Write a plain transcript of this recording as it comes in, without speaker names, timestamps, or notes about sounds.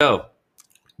Go.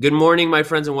 Good morning, my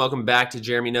friends, and welcome back to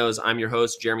Jeremy Knows. I'm your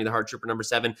host, Jeremy the Heart Trooper number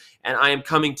 7, and I am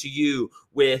coming to you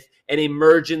with an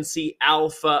emergency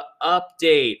alpha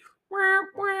update.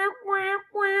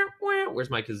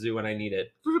 Where's my kazoo when I need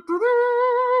it?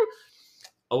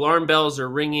 Alarm bells are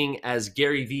ringing as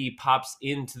Gary Vee pops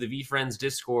into the VeeFriends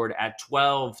Discord at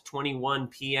 12:21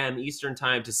 p.m. Eastern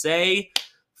Time to say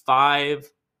 5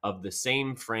 of the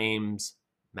same frames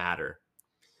matter.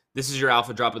 This is your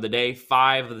alpha drop of the day.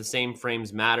 5 of the same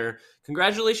frames matter.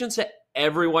 Congratulations to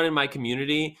everyone in my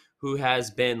community who has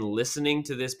been listening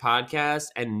to this podcast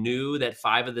and knew that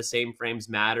 5 of the same frames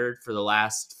mattered for the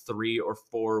last 3 or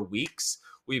 4 weeks.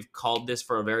 We've called this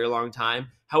for a very long time.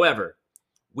 However,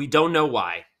 we don't know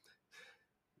why.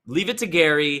 Leave it to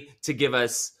Gary to give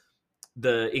us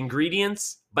the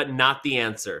ingredients, but not the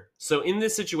answer. So in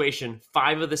this situation,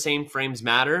 5 of the same frames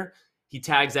matter. He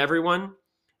tags everyone.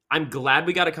 I'm glad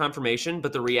we got a confirmation,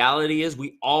 but the reality is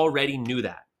we already knew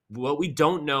that. What we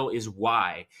don't know is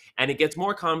why. And it gets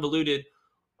more convoluted,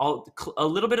 a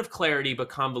little bit of clarity, but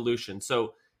convolution.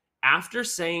 So after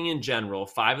saying in general,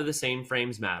 5 of the same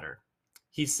frames matter,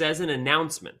 he says in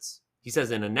announcements,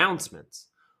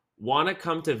 want to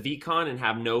come to VeeCon and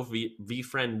have no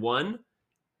VeeFriend 1?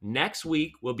 Next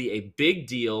week will be a big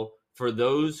deal for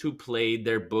those who played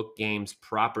their book games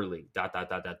properly. ...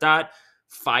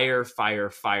 Fire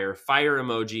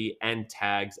emoji, and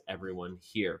tags everyone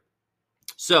here.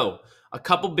 So a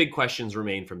couple big questions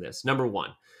remain from this. Number 1,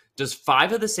 does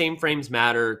 5 of the same frames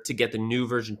matter to get the new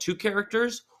version 2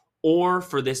 characters, or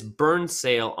for this burn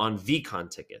sale on VeeCon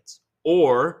tickets,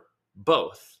 or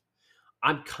both?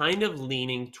 I'm kind of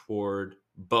leaning toward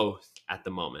both at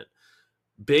the moment.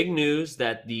 Big news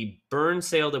that the burn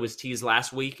sale that was teased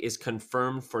last week is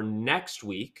confirmed for next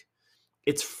week.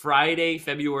 It's Friday,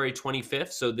 February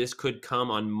 25th, so this could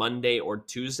come on Monday or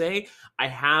Tuesday. I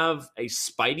have a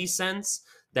spidey sense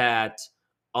that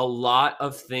a lot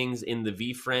of things in the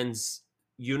VeeFriends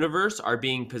universe are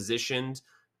being positioned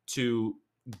to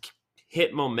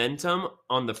hit momentum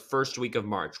on the first week of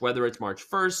March. Whether it's March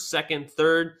 1st, 2nd,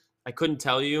 3rd, I couldn't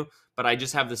tell you, but I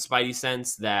just have the spidey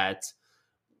sense that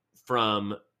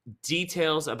from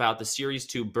details about the Series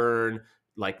 2 burn,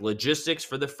 like logistics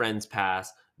for the Friends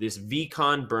Pass, this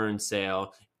VeeCon burn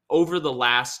sale, over the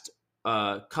last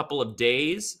couple of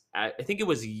days, I think it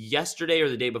was yesterday or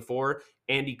the day before,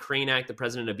 Andy Krainak, the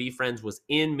president of VeeFriends, was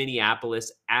in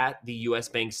Minneapolis at the US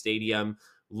Bank Stadium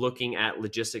looking at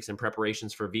logistics and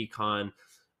preparations for VeeCon.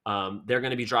 They're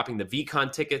going to be dropping the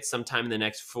VeeCon tickets sometime in the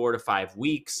next 4 to 5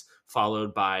 weeks,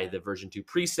 followed by the version 2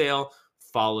 presale,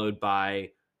 followed by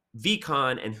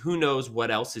VeeCon, and who knows what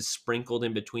else is sprinkled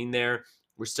in between there.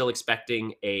 We're still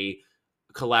expecting a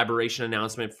collaboration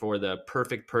announcement for the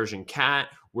Perfect Persian Cat.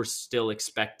 We're still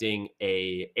expecting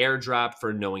a airdrop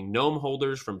for Knowing Gnome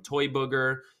holders from Toy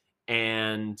Booger,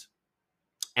 and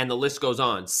the list goes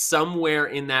on. Somewhere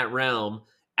in that realm,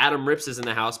 Adam Rips is in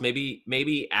the house.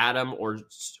 Maybe Adam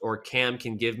or Cam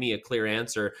can give me a clear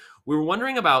answer. We were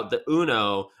wondering about the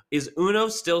Uno. Is Uno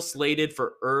still slated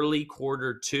for early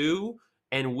Q2?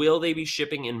 And will they be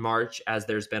shipping in March, as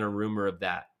there's been a rumor of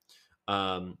that?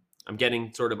 I'm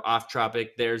getting sort of off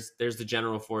topic. There's the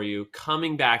general for you.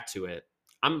 Coming back to it,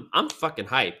 I'm fucking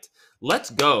hyped. Let's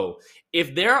go.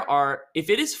 If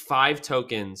it is 5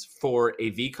 tokens for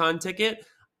a VeeCon ticket,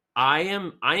 I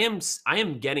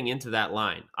am getting into that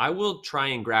line. I will try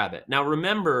and grab it. Now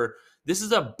remember, this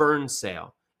is a burn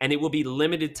sale and it will be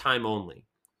limited time only.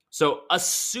 So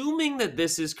assuming that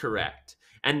this is correct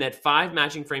and that 5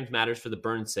 matching frames matters for the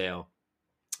burn sale,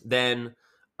 then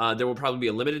there will probably be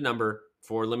a limited number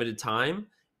for limited time.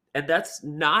 And that's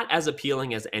not as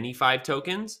appealing as any 5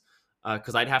 tokens,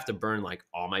 because I'd have to burn like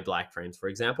all my black frames, for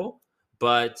example.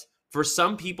 But for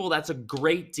some people, that's a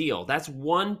great deal. That's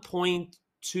 1.2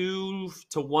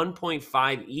 to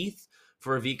 1.5 ETH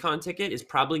for a VeeCon ticket is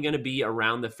probably going to be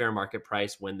around the fair market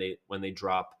price when they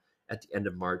drop at the end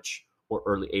of March or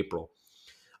early April.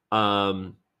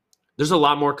 There's a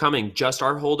lot more coming. Just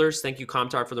Art holders, thank you,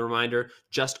 Comtar, for the reminder.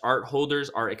 Just Art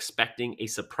holders are expecting a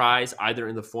surprise, either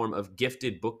in the form of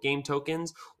gifted book game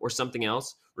tokens or something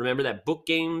else. Remember that book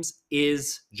games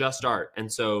is Just Art.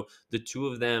 And so the two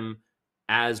of them,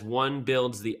 as one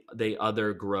builds, the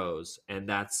other grows. And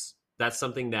that's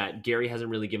something that Gary hasn't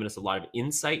really given us a lot of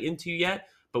insight into yet,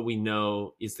 but we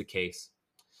know is the case.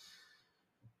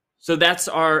 So that's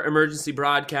our emergency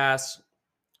broadcast.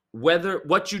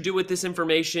 What you do with this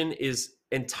information is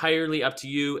entirely up to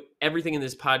you. Everything in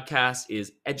this podcast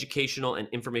is educational and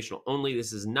informational only.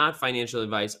 This is not financial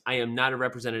advice. I am not a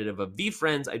representative of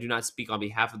VeeFriends. I do not speak on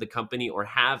behalf of the company or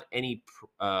have any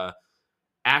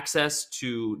access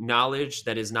to knowledge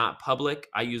that is not public,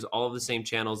 I use all of the same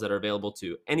channels that are available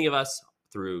to any of us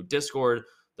through Discord,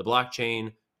 the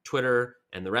blockchain, Twitter,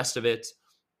 and the rest of it.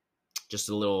 Just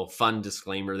a little fun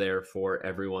disclaimer there for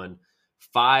everyone.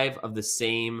 5 of the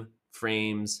same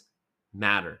frames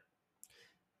matter.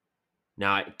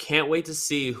 Now, I can't wait to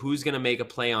see who's going to make a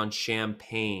play on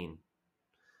Champagne.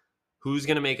 Who's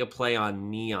going to make a play on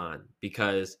Neon?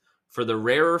 Because for the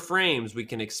rarer frames, we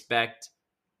can expect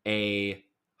a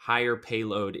higher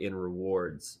payload in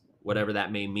rewards, whatever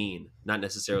that may mean. Not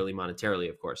necessarily monetarily,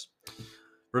 of course.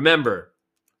 Remember,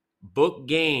 book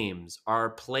games are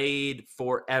played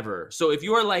forever. So if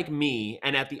you are like me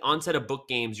and at the onset of book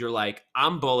games, you're like,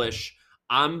 I'm bullish,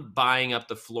 I'm buying up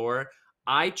the floor.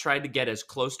 I tried to get as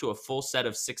close to a full set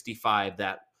of 65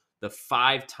 that the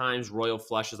 5 times royal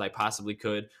flush as I possibly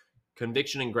could.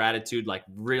 Conviction and gratitude like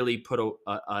really put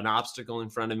an obstacle in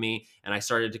front of me, and I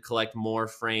started to collect more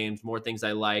frames, more things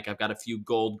I like. I've got a few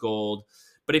gold.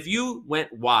 But if you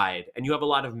went wide and you have a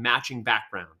lot of matching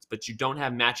backgrounds, but you don't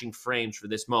have matching frames for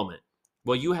this moment,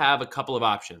 well, you have a couple of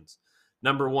options.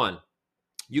 Number 1,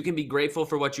 you can be grateful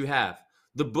for what you have.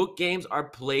 The book games are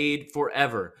played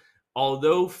forever.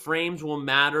 Although frames will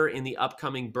matter in the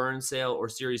upcoming burn sale or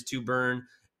Series 2 burn,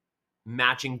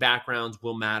 matching backgrounds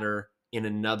will matter in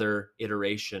another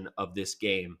iteration of this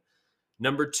game.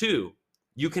 Number 2,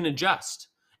 you can adjust.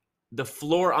 The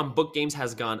floor on book games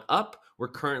has gone up. We're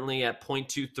currently at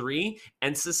 0.23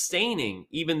 and sustaining,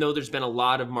 even though there's been a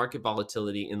lot of market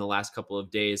volatility in the last couple of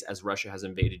days as Russia has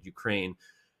invaded Ukraine.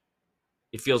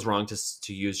 It feels wrong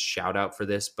to use shout out for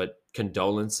this, but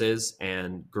condolences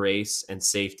and grace and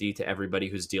safety to everybody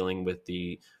who's dealing with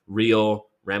the real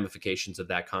ramifications of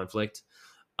that conflict.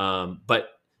 But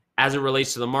as it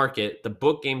relates to the market, the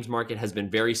book games market has been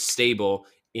very stable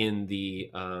in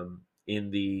the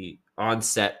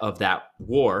onset of that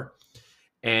war.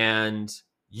 And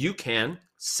you can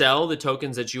sell the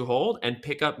tokens that you hold and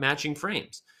pick up matching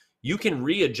frames. You can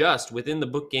readjust within the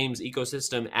book games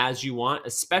ecosystem as you want,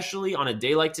 especially on a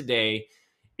day like today.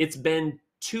 It's been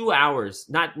 2 hours,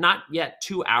 not yet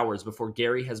 2 hours before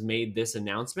Gary has made this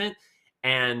announcement.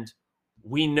 And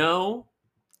we know,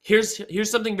 here's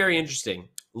something very interesting.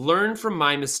 Learn from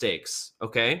my mistakes,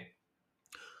 okay?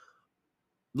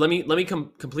 Let me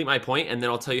complete my point, and then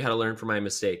I'll tell you how to learn from my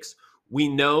mistakes. We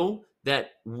know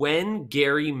that when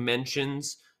Gary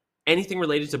mentions anything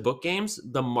related to book games,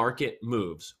 the market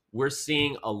moves. We're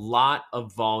seeing a lot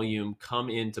of volume come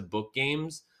into book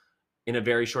games in a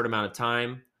very short amount of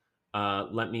time.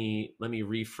 Let me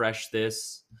refresh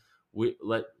this.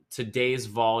 Today's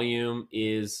volume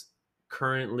is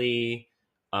currently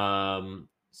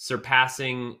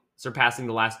surpassing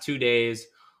the last 2 days.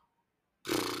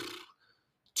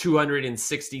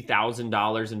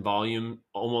 $260,000 in volume,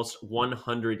 almost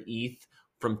 100 ETH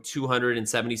from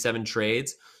 277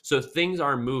 trades. So things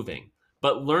are moving.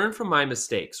 But learn from my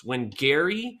mistakes. When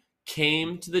Gary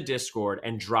came to the Discord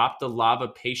and dropped the Lava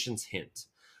Patience hint,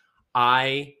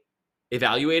 I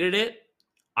evaluated it.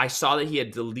 I saw that he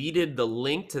had deleted the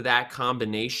link to that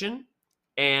combination.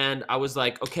 And I was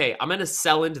like, okay, I'm going to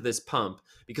sell into this pump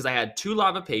because I had 2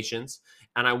 Lava Patience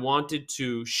and I wanted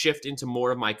to shift into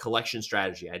more of my collection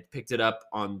strategy. I picked it up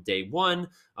on day 1.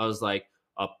 I was like,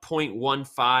 a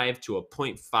 0.15 to a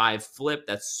 0.5 flip.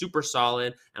 That's super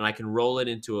solid. And I can roll it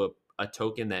into a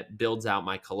token that builds out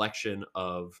my collection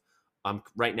of,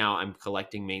 right now I'm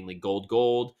collecting mainly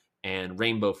gold, and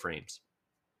rainbow frames.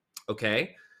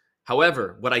 Okay.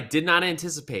 However, what I did not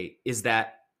anticipate is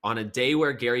that on a day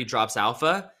where Gary drops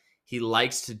alpha, he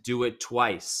likes to do it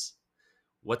twice.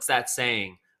 What's that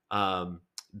saying?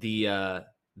 The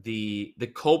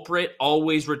culprit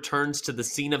always returns to the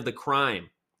scene of the crime.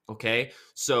 Okay,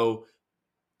 so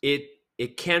it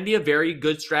can be a very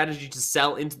good strategy to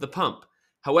sell into the pump.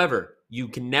 However, you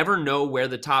can never know where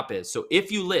the top is. So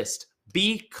if you list,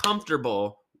 be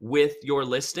comfortable with your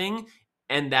listing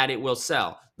and that it will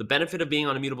sell. The benefit of being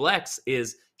on Immutable X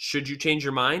is, should you change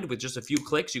your mind with just a few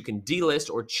clicks, you can delist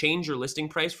or change your listing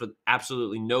price for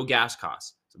absolutely no gas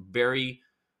costs. It's a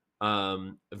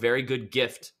very good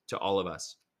gift to all of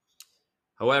us.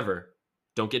 However,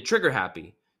 don't get trigger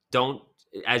happy. Don't,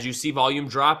 as you see volume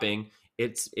dropping,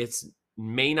 it's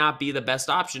may not be the best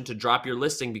option to drop your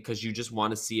listing because you just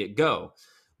want to see it go.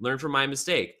 Learn from my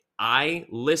mistake. I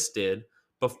listed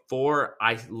before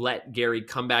I let Gary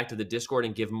come back to the Discord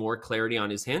and give more clarity on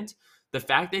his hint. The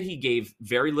fact that he gave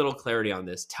very little clarity on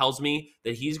this tells me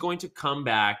that he's going to come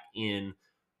back in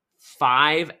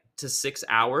 5 to 6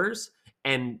 hours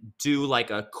and do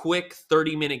like a quick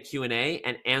 30-minute Q&A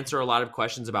and answer a lot of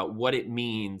questions about what it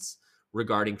means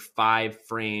regarding 5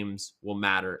 frames will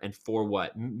matter and for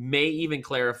what. May even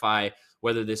clarify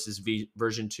whether this is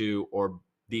version 2 or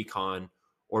VCon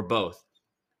or both.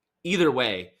 Either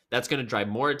way, that's going to drive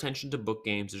more attention to book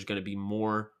games. There's going to be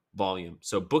more volume.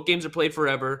 So book games are played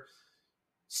forever.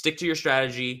 Stick to your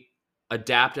strategy,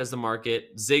 adapt as the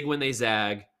market, zig when they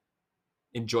zag,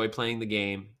 enjoy playing the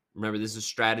game. Remember, this is a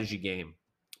strategy game.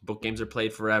 Book games are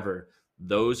played forever.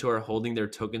 Those who are holding their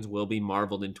tokens will be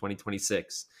marveled in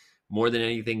 2026. More than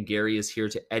anything, Gary is here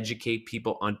to educate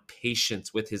people on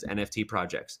patience with his NFT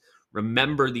projects.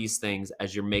 Remember these things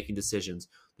as you're making decisions.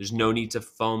 There's no need to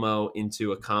FOMO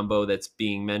into a combo that's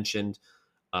being mentioned.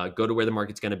 Go to where the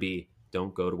market's going to be.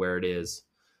 Don't go to where it is.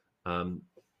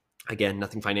 Again,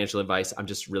 nothing financial advice. I'm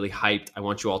just really hyped. I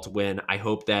want you all to win. I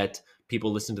hope that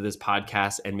people listened to this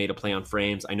podcast and made a play on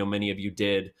frames. I know many of you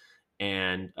did.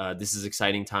 And this is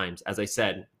exciting times. As I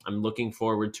said, I'm looking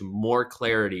forward to more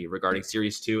clarity regarding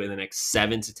Series 2 in the next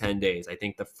 7 to 10 days. I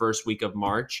think the first week of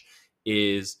March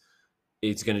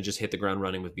it's going to just hit the ground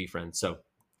running with VeeFriends. So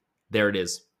there it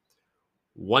is.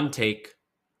 One take,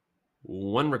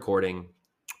 one recording,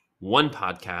 one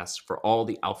podcast for all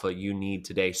the alpha you need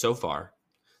today so far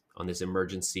on this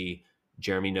emergency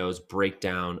Jeremy Knows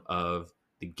breakdown of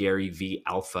the Gary V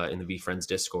Alpha in the VeeFriends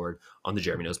Discord on the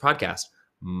Jeremy Knows podcast.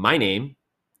 My name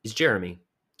is Jeremy.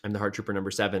 I'm the Heart Trooper number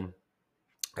 7.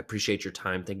 I appreciate your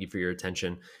time. Thank you for your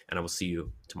attention, and I will see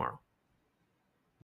you tomorrow.